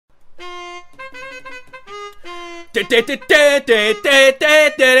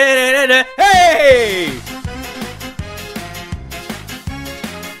Hey!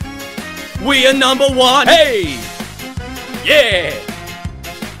 We are number one. Hey! Yeah!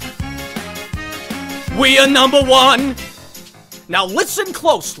 We are number one. Now listen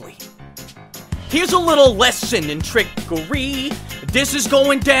closely. Here's a little lesson in trickery. This is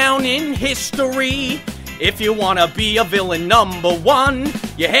going down in history. If you wanna be a villain number one,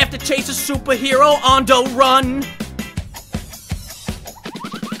 you have to chase a superhero on the run.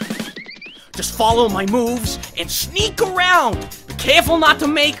 Just follow my moves and sneak around. Be careful not to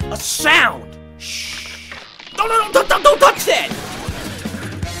make a sound. Shh. Don't touch that.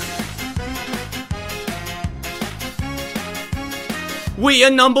 We are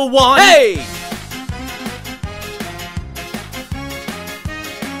number one. Hey!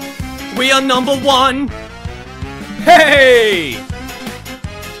 We are number one. Hey!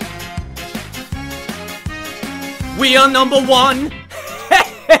 We are number one.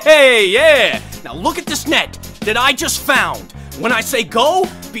 Hey, yeah! Now look at this net that I just found. When I say go,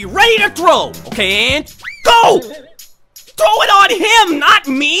 be ready to throw. Okay, and go! Throw it on him, not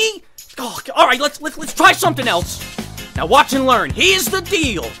me! Oh, alright, let's try something else. Now watch and learn. Here's the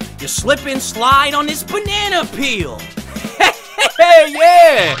deal. You slip and slide on this banana peel. Hey,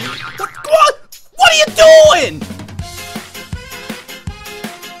 yeah! What are you doing?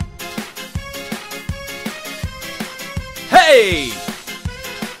 Hey!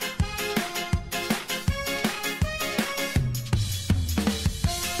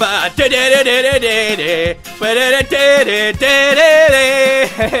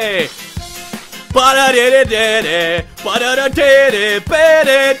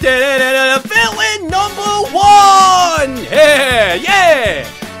 Villain number one! Yeah, yeah!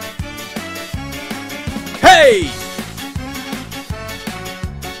 Hey!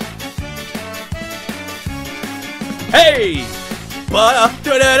 Hey! We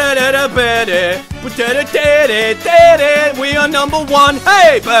are number one.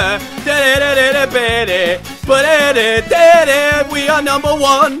 Hey! We are number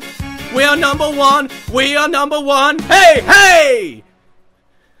one. We are number one. We are number one. Hey! Hey!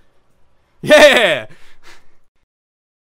 Yeah!